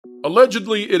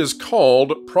Allegedly, it is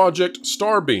called Project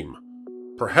Starbeam.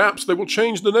 Perhaps they will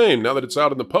change the name now that it's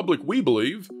out in the public, we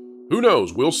believe. Who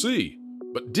knows? We'll see.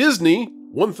 But Disney,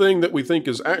 one thing that we think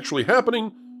is actually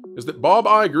happening is that Bob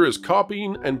Iger is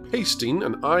copying and pasting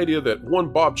an idea that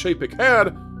one Bob Chapek had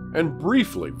and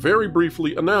briefly, very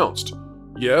briefly announced.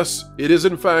 Yes, it is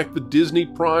in fact the Disney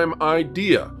Prime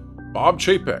idea. Bob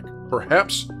Chapek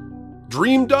perhaps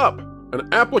dreamed up an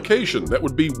application that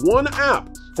would be one app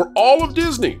for all of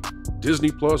Disney, Disney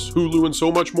Plus, Hulu, and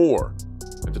so much more.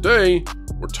 And today,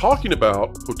 we're talking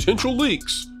about potential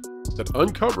leaks that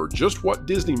uncover just what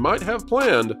Disney might have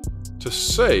planned to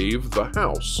save the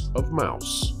House of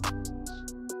Mouse.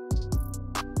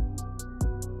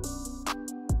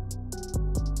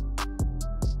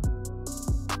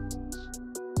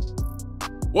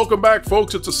 Welcome back,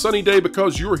 folks. It's a sunny day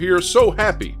because you're here. So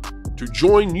happy to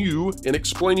join you in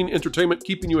explaining entertainment,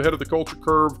 keeping you ahead of the culture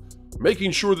curve,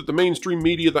 making sure that the mainstream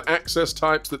media, the access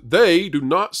types, that they do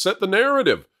not set the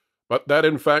narrative, but that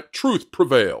in fact truth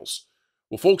prevails.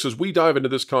 Well, folks, as we dive into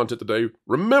this content today,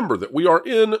 remember that we are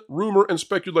in rumor and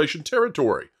speculation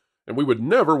territory, and we would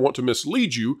never want to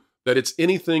mislead you that it's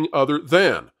anything other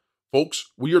than.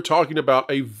 Folks, we are talking about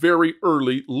a very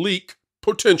early leak,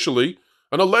 potentially,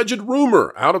 an alleged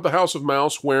rumor out of the House of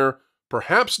Mouse where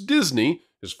perhaps Disney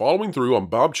is following through on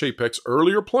Bob Chapek's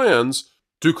earlier plans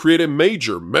to create a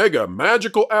major, mega,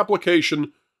 magical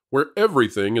application where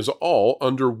everything is all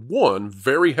under one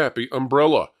very happy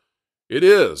umbrella. It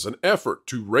is an effort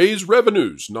to raise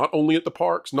revenues, not only at the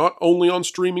parks, not only on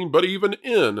streaming, but even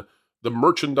in the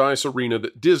merchandise arena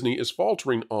that Disney is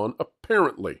faltering on,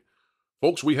 apparently.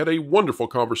 Folks, we had a wonderful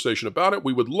conversation about it.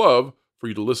 We would love for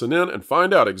you to listen in and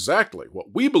find out exactly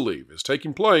what we believe is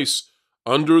taking place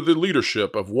under the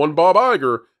leadership of one Bob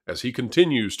Iger as he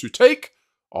continues to take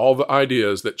all the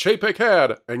ideas that Chapek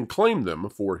had and claim them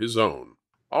for his own.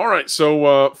 All right,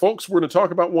 so folks, we're going to talk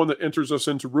about one that enters us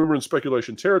into rumor and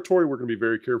speculation territory. We're going to be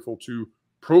very careful to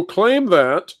proclaim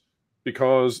that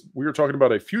because we are talking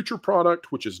about a future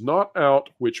product which is not out,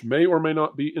 which may or may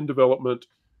not be in development,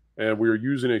 and we are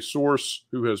using a source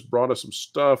who has brought us some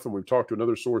stuff, and we've talked to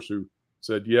another source who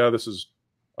said, yeah, this is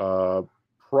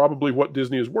probably what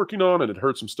Disney is working on, and had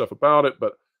heard some stuff about it.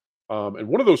 But and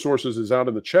one of those sources is out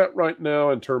in the chat right now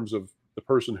in terms of the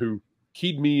person who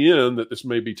keyed me in that this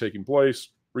may be taking place,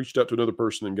 reached out to another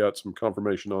person and got some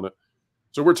confirmation on it.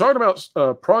 So we're talking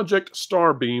about Project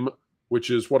Starbeam, which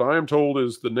is what I am told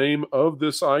is the name of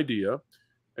this idea.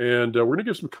 And we're going to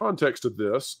give some context to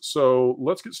this. So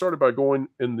let's get started by going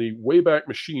in the Wayback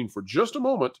Machine for just a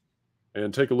moment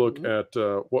and take a look at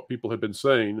what people had been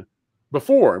saying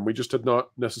before, and we just had not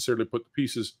necessarily put the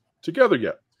pieces together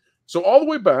yet. So all the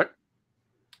way back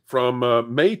from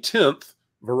May 10th,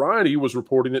 Variety was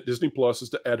reporting that Disney Plus is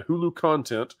to add Hulu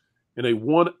content in a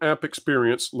one-app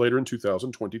experience later in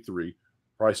 2023,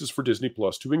 prices for Disney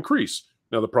Plus to increase.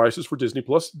 Now, the prices for Disney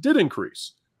Plus did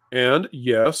increase. And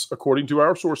yes, according to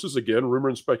our sources, again, rumor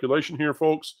and speculation here,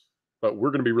 folks, but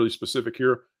we're going to be really specific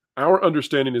here. Our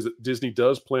understanding is that Disney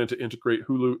does plan to integrate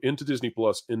Hulu into Disney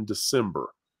Plus in December.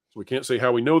 So we can't say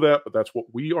how we know that, but that's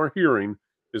what we are hearing,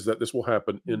 is that this will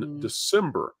happen in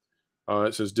December.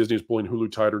 It says Disney is pulling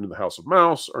Hulu tighter into the House of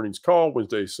Mouse. Earnings call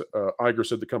Wednesday. Iger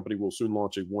said the company will soon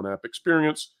launch a one-app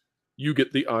experience. You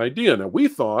get the idea. Now, we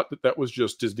thought that that was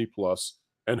just Disney Plus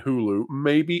and Hulu,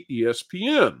 maybe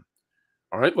ESPN.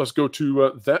 All right, let's go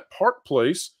to That Park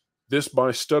Place. This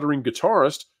by Stuttering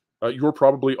Guitarist. You're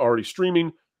probably already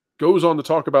streaming. Goes on to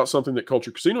talk about something that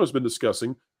Culture Casino has been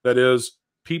discussing. That is,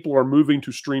 people are moving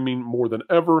to streaming more than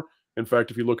ever. In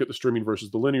fact, if you look at the streaming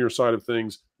versus the linear side of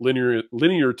things, linear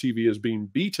TV is being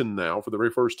beaten now for the very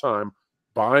first time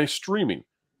by streaming.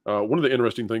 One of the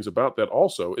interesting things about that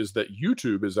also is that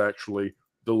YouTube is actually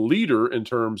the leader in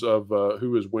terms of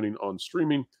who is winning on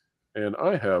streaming. And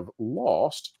I have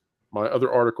lost my other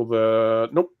article.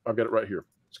 Nope, I've got it right here.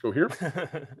 Let's go here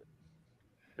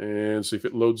and see if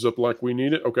it loads up like we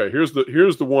need it. Okay, here's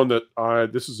the one that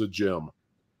this is a gem,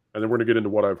 and then we're gonna get into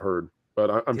what I've heard.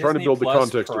 But I'm trying to build the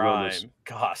context around this.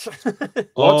 Gosh.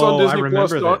 Lots on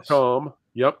DisneyPlus.com.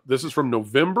 Yep, this is from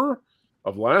November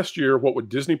of last year. What would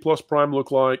Disney Plus Prime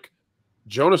look like?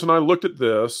 Jonas and I looked at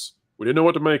this. We didn't know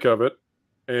what to make of it.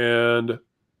 And,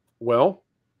 well,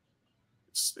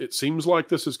 it seems like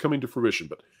this is coming to fruition.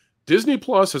 But Disney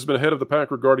Plus has been ahead of the pack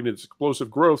regarding its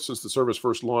explosive growth since the service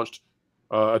first launched.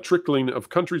 A trickling of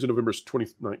countries in November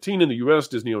 2019 in the U.S.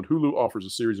 Disney-owned Hulu offers a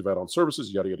series of add-on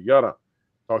services, yada, yada, yada.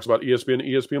 Talks about ESPN,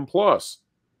 ESPN Plus.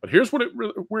 But here's what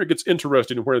where it gets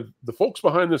interesting and where the folks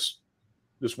behind this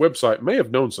website may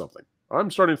have known something. I'm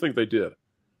starting to think they did.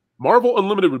 Marvel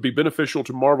Unlimited would be beneficial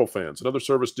to Marvel fans. Another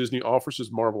service Disney offers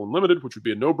is Marvel Unlimited, which would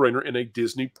be a no-brainer in a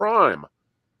Disney Prime,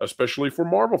 especially for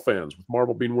Marvel fans. With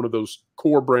Marvel being one of those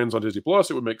core brands on Disney Plus,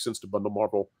 it would make sense to bundle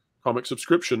Marvel comic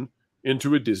subscription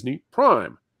into a Disney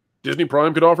Prime. Disney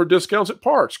Prime could offer discounts at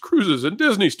parks, cruises, and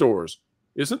Disney stores.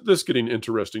 Isn't this getting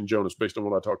interesting, Jonas, based on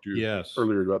what I talked to you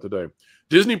earlier about today?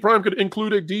 Disney Prime could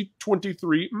include a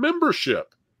D23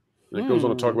 membership. And it goes on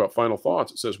to talk about final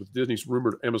thoughts. It says, with Disney's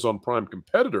rumored Amazon Prime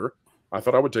competitor, I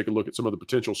thought I would take a look at some of the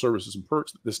potential services and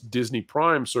perks that this Disney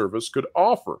Prime service could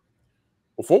offer.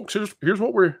 Well, folks, here's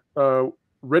what we're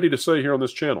ready to say here on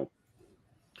this channel.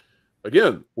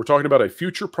 Again, we're talking about a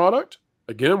future product.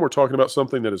 Again, we're talking about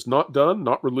something that is not done,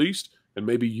 not released, and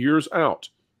maybe years out.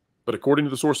 But according to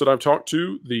the source that I've talked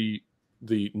to,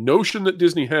 the notion that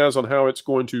Disney has on how it's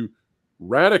going to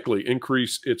radically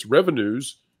increase its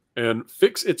revenues and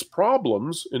fix its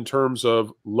problems in terms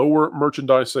of lower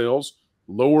merchandise sales,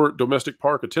 lower domestic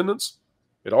park attendance,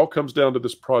 it all comes down to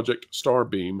this Project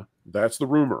Starbeam. That's the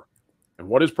rumor. And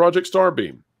what is Project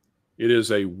Starbeam? It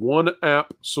is a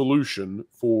one-app solution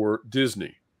for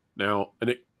Disney. Now,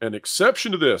 an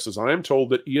exception to this is I am told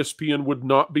that ESPN would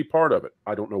not be part of it.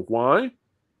 I don't know why.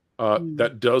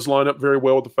 That does line up very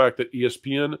well with the fact that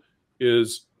ESPN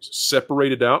is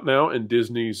separated out now in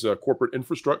Disney's corporate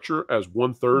infrastructure as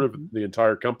 1/3 of the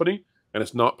entire company, and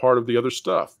it's not part of the other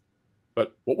stuff.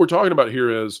 But what we're talking about here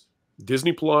is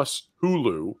Disney Plus,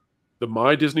 Hulu, the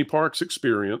My Disney Parks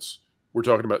experience. We're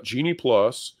talking about Genie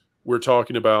Plus. We're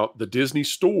talking about the Disney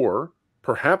Store,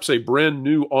 perhaps a brand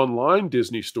new online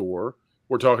Disney Store.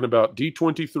 We're talking about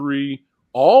D23,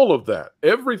 all of that,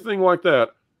 everything like that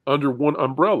under one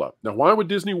umbrella. Now, why would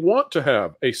Disney want to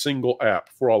have a single app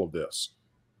for all of this?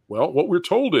 Well, what we're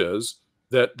told is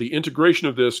that the integration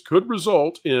of this could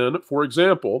result in, for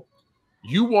example,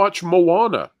 you watch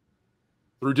Moana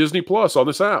through Disney Plus on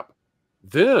this app.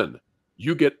 Then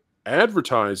you get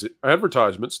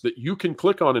advertisements that you can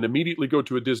click on and immediately go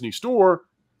to a Disney store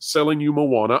selling you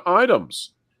Moana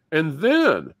items. And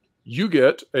then you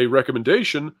get a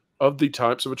recommendation of the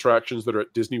types of attractions that are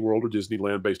at Disney World or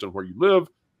Disneyland based on where you live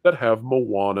that have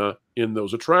Moana in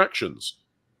those attractions.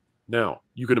 Now,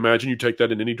 you can imagine you take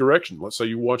that in any direction. Let's say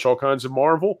you watch all kinds of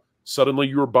Marvel. Suddenly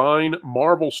you're buying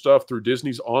Marvel stuff through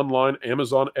Disney's online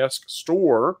Amazon-esque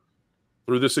store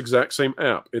through this exact same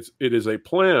app. It is a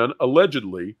plan,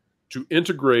 allegedly, to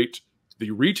integrate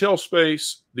the retail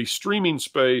space, the streaming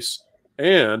space,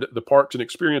 and the parks and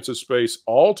experiences space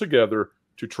all together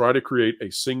to try to create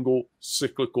a single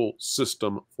cyclical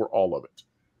system for all of it.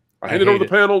 I hand it over to the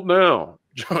panel now.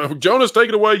 Jonas, take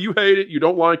it away. You hate it. You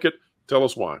don't like it. Tell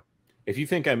us why. If you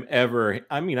think I'm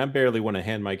I barely want to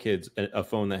hand my kids a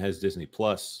phone that has Disney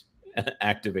Plus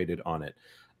activated on it.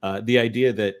 The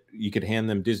idea that you could hand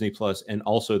them Disney Plus and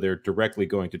also they're directly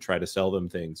going to try to sell them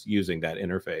things using that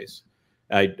interface.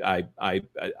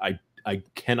 I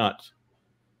cannot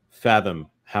fathom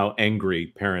how angry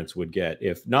parents would get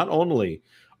if not only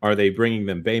are they bringing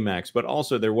them Baymax, but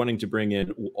also they're wanting to bring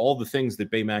in all the things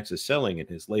that Baymax is selling in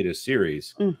his latest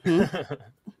series.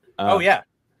 Oh yeah.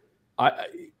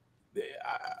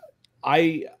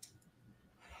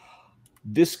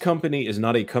 This company is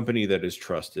not a company that is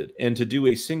trusted, and to do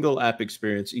a single app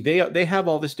experience, they have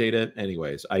all this data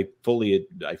anyways. I fully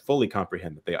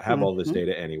comprehend that they have all this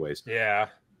data anyways. Yeah.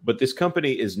 But this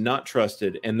company is not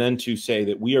trusted, and then to say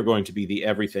that we are going to be the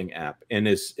everything app, and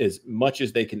as much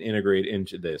as they can integrate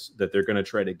into this, that they're going to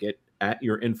try to get at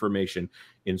your information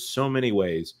in so many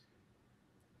ways,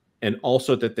 and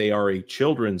also that they are a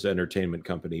children's entertainment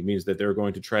company means that they're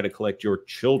going to try to collect your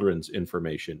children's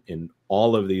information in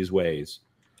all of these ways.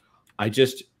 I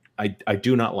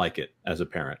do not like it as a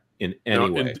parent in any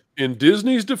way. In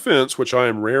Disney's defense, which I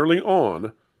am rarely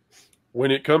on, when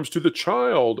it comes to the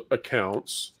child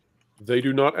accounts, they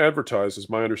do not advertise, is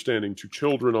my understanding, to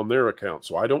children on their accounts.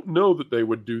 So I don't know that they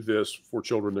would do this for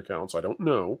children accounts. I don't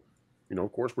know. You know,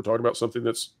 of course, we're talking about something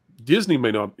that's Disney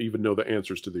may not even know the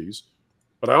answers to these.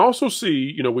 But I also see,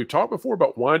 you know, we've talked before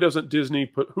about why doesn't Disney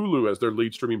put Hulu as their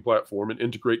lead streaming platform and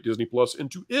integrate Disney Plus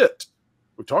into it?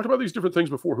 We've talked about these different things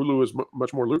before. Hulu is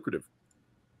much more lucrative.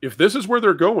 If this is where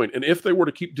they're going, and if they were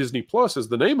to keep Disney Plus as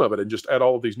the name of it and just add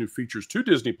all of these new features to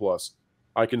Disney Plus,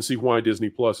 I can see why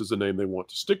Disney Plus is the name they want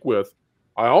to stick with.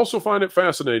 I also find it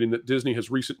fascinating that Disney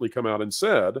has recently come out and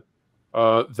said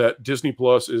that Disney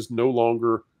Plus is no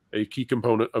longer a key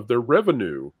component of their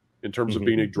revenue in terms of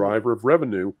being a driver of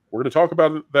revenue. We're going to talk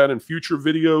about that in future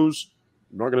videos.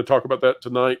 I'm not going to talk about that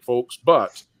tonight, folks,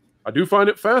 but I do find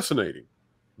it fascinating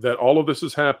that all of this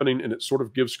is happening, and it sort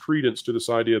of gives credence to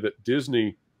this idea that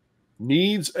Disney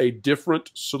needs a different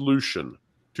solution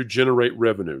to generate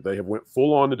revenue. They have went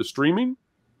full on into streaming.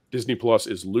 Disney Plus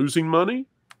is losing money.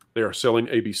 They are selling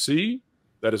ABC.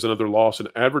 That is another loss in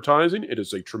advertising. It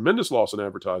is a tremendous loss in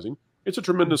advertising. It's a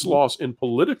tremendous loss in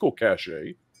political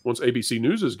cachet once ABC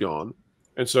News is gone.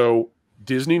 And so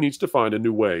Disney needs to find a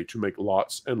new way to make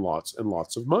lots and lots and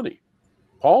lots of money.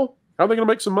 Paul, how are they going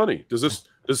to make some money? Does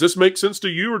this make sense to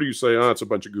you, or do you say, it's a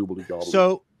bunch of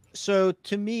gobbledygook? So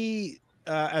to me,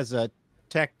 as a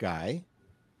tech guy,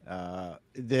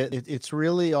 it's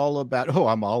really all about. Oh,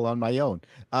 I'm all on my own.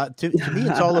 To me,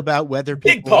 it's all about whether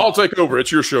people. I'll take over.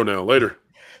 It's your show now. Later.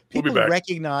 People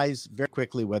recognize very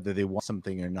quickly whether they want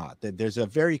something or not. There's a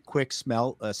very quick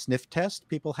sniff test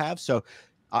people have. So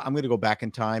I'm going to go back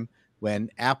in time when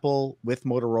Apple with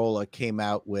Motorola came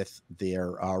out with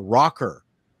their Rocker,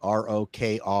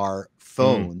 ROKR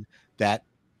phone that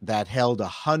held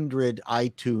 100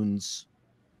 iTunes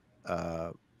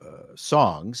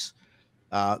songs.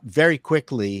 Very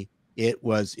quickly, it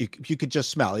was you could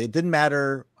just smell it. It didn't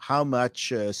matter how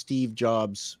much Steve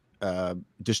Jobs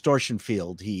distortion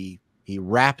field he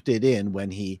wrapped it in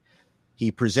when he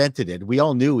presented it. We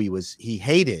all knew he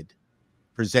hated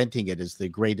presenting it as the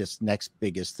greatest, next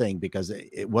biggest thing because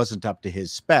it wasn't up to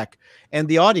his spec, and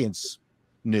the audience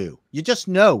knew. You just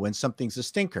know when something's a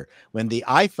stinker. When the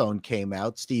iPhone came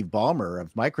out, Steve Ballmer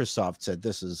of Microsoft said,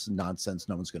 "This is nonsense.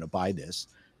 No one's going to buy this,"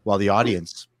 while the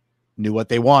audience knew what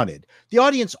they wanted. The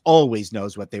audience always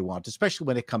knows what they want, especially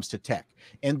when it comes to tech.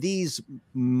 And these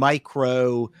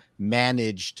micro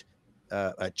managed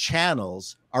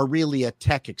channels are really a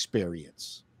tech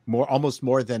experience, almost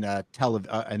more than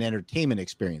an entertainment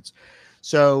experience.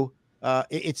 So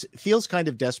it feels kind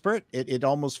of desperate. It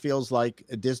almost feels like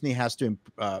Disney has to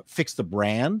fix the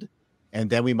brand, and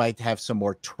then we might have some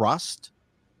more trust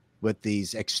with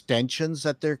these extensions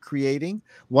that they're creating.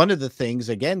 One of the things,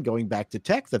 again, going back to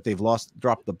tech, that they've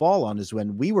dropped the ball on is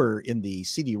when we were in the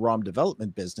CD-ROM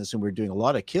development business and we were doing a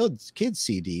lot of kids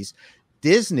CDs,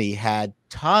 Disney had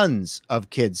tons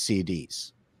of kids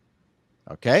CDs.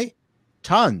 Okay?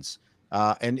 Tons.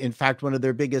 And in fact, one of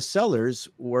their biggest sellers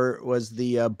was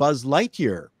the Buzz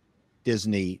Lightyear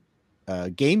Disney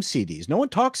game CDs. No one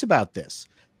talks about this.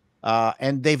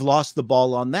 And they've lost the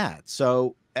ball on that.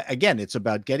 So again, it's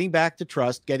about getting back to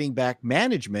trust, getting back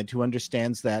management who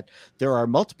understands that there are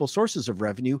multiple sources of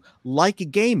revenue,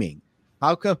 like gaming.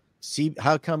 How come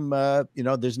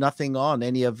there's nothing on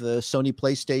any of the Sony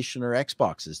PlayStation or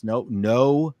Xboxes?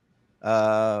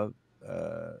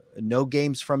 No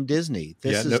games from Disney.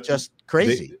 This is just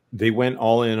crazy. They went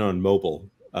all in on mobile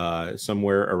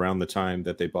somewhere around the time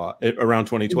that they bought around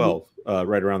 2012,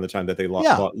 right around the time that they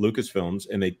bought Lucasfilms,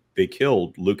 and they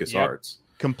killed LucasArts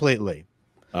completely.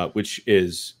 Which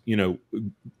is, a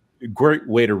great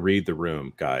way to read the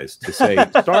room, guys, to say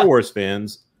Star Wars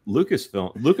fans,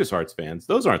 LucasArts fans,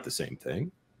 those aren't the same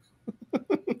thing.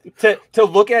 to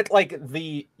look at like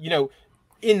the,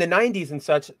 in the 90s and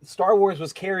such, Star Wars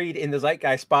was carried in the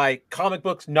zeitgeist by comic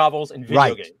books, novels, and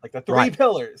video games, like the three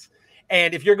pillars.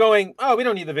 And if you're going, oh, we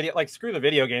don't need the video, like screw the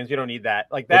video games, you don't need that.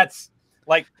 Like that's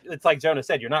like, it's like Jonah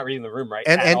said, you're not reading the room right.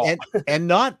 And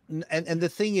the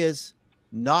thing is,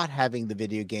 not having the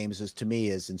video games to me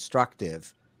is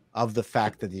instructive of the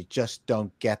fact that they just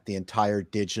don't get the entire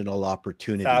digital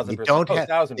opportunity.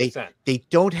 They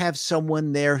don't have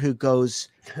someone there who goes,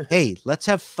 hey, let's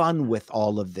have fun with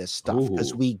all of this stuff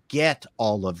because we get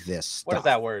all of this stuff. What is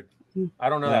that word? I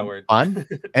don't know that word. Fun?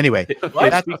 Anyway.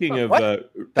 Speaking of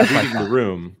reading the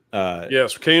room.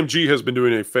 Yes, KMG has been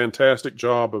doing a fantastic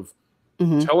job of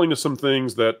telling us some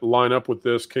things that line up with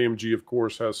this. KMG, of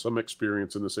course, has some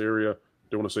experience in this area.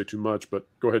 Don't want to say too much, but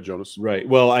go ahead, Jonas. Right.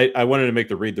 Well, I wanted to make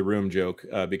the read the room joke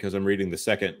because I'm reading the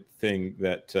second thing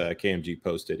that KMG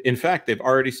posted. In fact, they've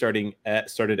already started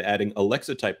adding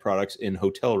Alexa type products in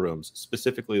hotel rooms,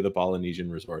 specifically the Polynesian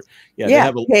resort.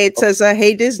 It says,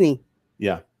 "Hey Disney."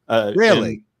 Yeah.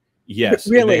 Really? Yes.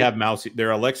 Really? They have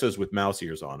they're Alexas with mouse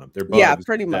ears on them. They're bugs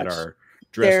pretty much that are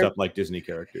dressed up like Disney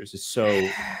characters. It's so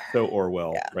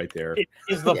Orwell right there.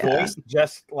 Is the voice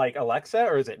just like Alexa,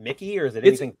 or is it Mickey, or is it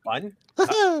anything fun?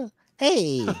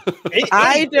 Hey,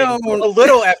 I don't. A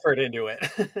little effort into it.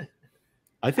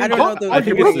 I think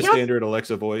it's the standard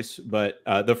Alexa voice, but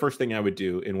the first thing I would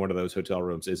do in one of those hotel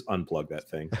rooms is unplug that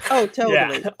thing. Oh, totally.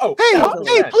 Yeah. Oh,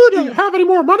 hey, Pluto, do you have any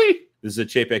more money? This is a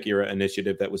Chapek era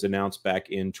initiative that was announced back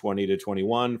in 20 to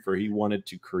 21 for he wanted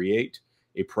to create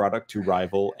a product to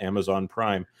rival Amazon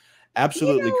Prime.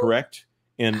 Absolutely correct.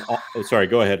 And sorry,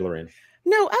 go ahead, Lorraine.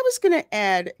 No, I was going to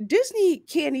add, Disney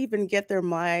can't even get their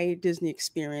My Disney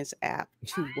Experience app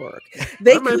to work.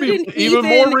 They That may be couldn't even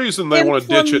more reason they want to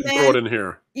ditch it and throw it in implement.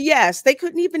 here. Yes, they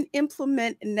couldn't even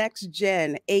implement Next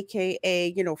Gen,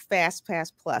 aka, Fast Pass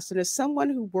Plus. And as someone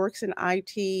who works in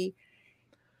IT,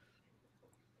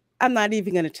 I'm not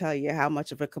even going to tell you how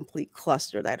much of a complete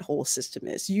cluster that whole system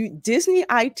is. Disney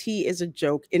IT is a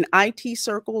joke. In IT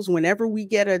circles, whenever we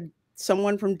get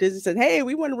someone from Disney said, "Hey,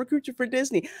 we want to recruit you for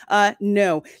Disney."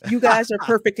 No, you guys are a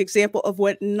perfect example of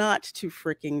what not to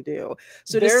freaking do.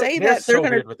 So to say that they're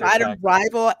going to try to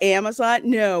rival Amazon,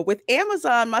 no. With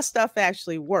Amazon, my stuff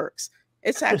actually works.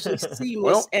 It's actually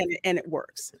seamless and it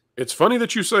works. It's funny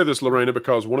that you say this, Lorena,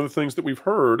 because one of the things that we've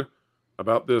heard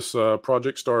about this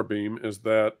Project Starbeam is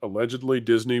that allegedly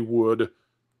Disney would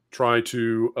try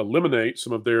to eliminate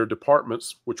some of their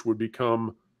departments, which would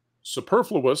become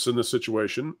superfluous in this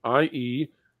situation, i.e.,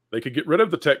 they could get rid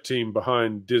of the tech team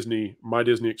behind My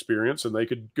Disney Experience, and they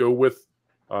could go with,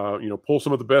 pull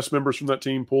some of the best members from that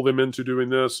team, pull them into doing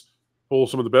this, pull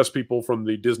some of the best people from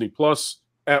the Disney Plus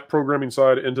app programming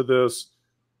side into this.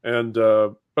 And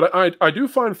but I do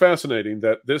find fascinating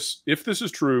that if this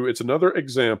is true, it's another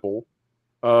example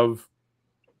of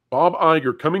Bob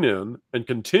Iger coming in and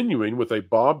continuing with a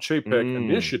Bob Chapek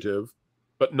initiative,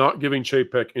 but not giving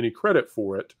Chapek any credit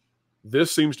for it.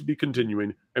 This seems to be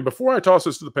continuing. And before I toss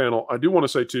this to the panel, I do want to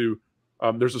say, too,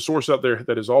 there's a source out there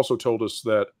that has also told us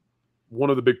that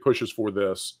one of the big pushes for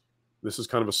this is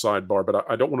kind of a sidebar, but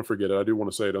I don't want to forget it. I do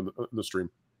want to say it on the stream.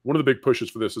 One of the big pushes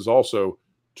for this is also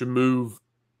to move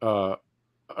a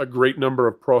great number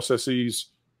of processes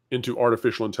into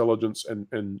artificial intelligence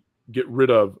and get rid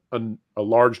of a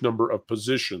large number of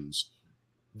positions.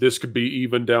 This could be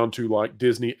even down to like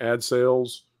Disney ad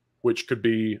sales, which could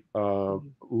be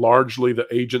largely the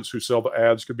agents who sell the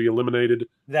ads could be eliminated.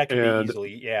 That could be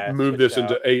easily, move this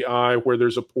into AI, where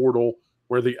there's a portal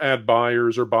where the ad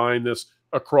buyers are buying this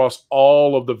across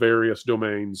all of the various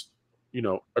domains,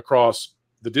 across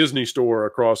the Disney Store,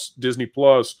 across Disney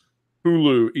Plus,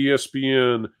 Hulu,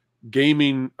 ESPN,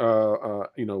 gaming,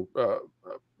 what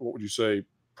would you say,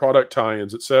 product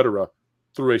tie-ins, etc.,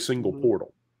 through a single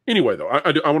portal. Anyway, though,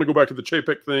 I want to go back to the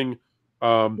Chapek thing.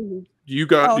 Do you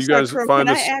guys find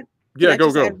this? Go.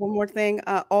 Add one more thing.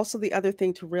 Also, the other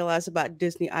thing to realize about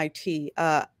Disney IT,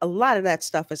 a lot of that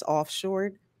stuff is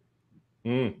offshored.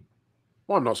 Well,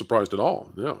 I'm not surprised at all.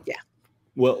 Yeah.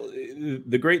 Well,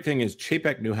 the great thing is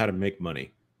Chapek knew how to make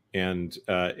money, and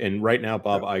right now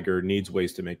Bob Iger needs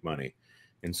ways to make money,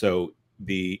 and so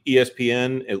the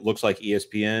ESPN. It looks like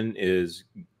ESPN is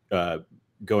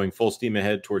going full steam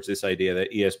ahead towards this idea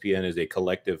that ESPN is a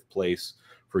collective place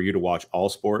for you to watch all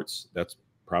sports. That's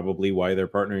probably why they're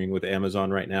partnering with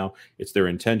Amazon right now. It's their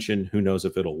intention. Who knows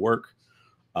if it'll work?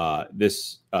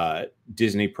 This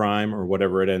Disney Prime, or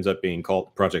whatever it ends up being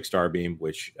called, Project Starbeam,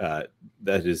 which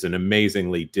that is an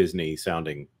amazingly Disney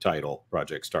sounding title,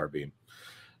 Project Starbeam.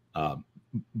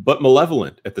 But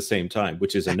malevolent at the same time,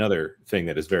 which is another thing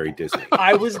that is very Disney.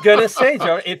 I was gonna say,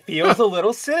 Joe, it feels a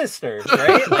little sinister,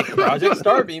 right? Like Project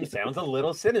Starbeam sounds a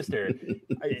little sinister.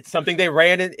 It's something they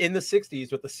ran in the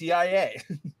 60s with the CIA.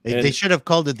 They should have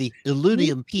called it the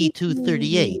Illudium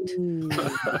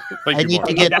P238. I need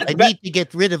to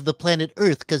get rid of the planet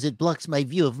Earth because it blocks my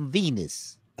view of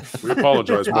Venus. We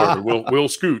apologize, Marvin. We'll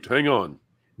scoot. Hang on.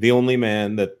 The only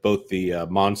man that both the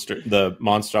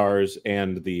Monstars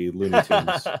and the Looney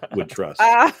Tunes would trust.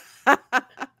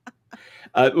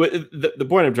 The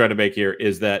point I'm trying to make here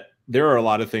is that there are a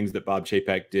lot of things that Bob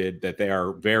Chapek did that they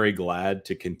are very glad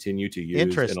to continue to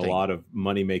use in a lot of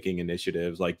money-making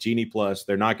initiatives like Genie Plus.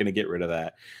 They're not going to get rid of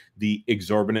that. The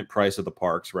exorbitant price of the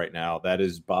parks right now, that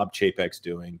is Bob Chapek's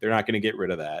doing. They're not going to get rid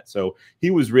of that. So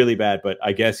he was really bad, but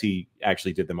I guess he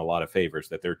actually did them a lot of favors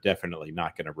that they're definitely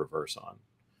not going to reverse on.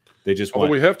 They just want...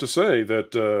 Although we have to say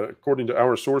that according to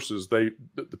our sources, the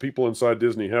people inside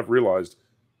Disney have realized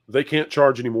they can't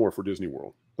charge anymore for Disney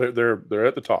World. They're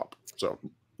at the top. So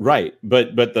right,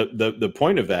 but the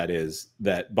point of that is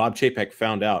that Bob Chapek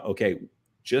found out, okay,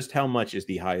 just how much is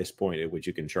the highest point at which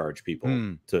you can charge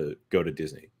people to go to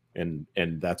Disney, and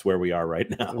that's where we are right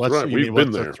now. We've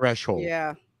been there. Threshold.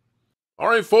 Yeah. All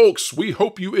right, folks. We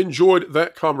hope you enjoyed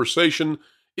that conversation.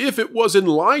 If it was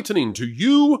enlightening to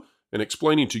you and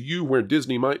explaining to you where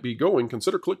Disney might be going,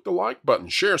 consider click the like button,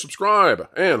 share, subscribe,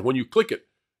 and when you click it,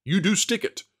 you do stick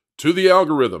it to the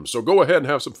algorithm. So go ahead and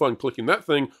have some fun clicking that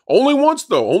thing. Only once,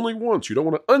 though. Only once. You don't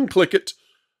want to unclick it.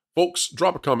 Folks,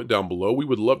 drop a comment down below. We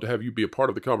would love to have you be a part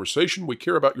of the conversation. We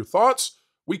care about your thoughts.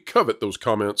 We covet those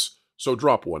comments, so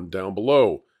drop one down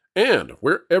below. And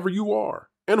wherever you are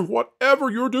and whatever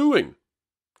you're doing,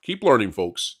 keep learning,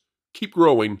 folks. Keep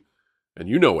growing. And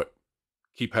you know it.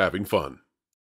 Keep having fun.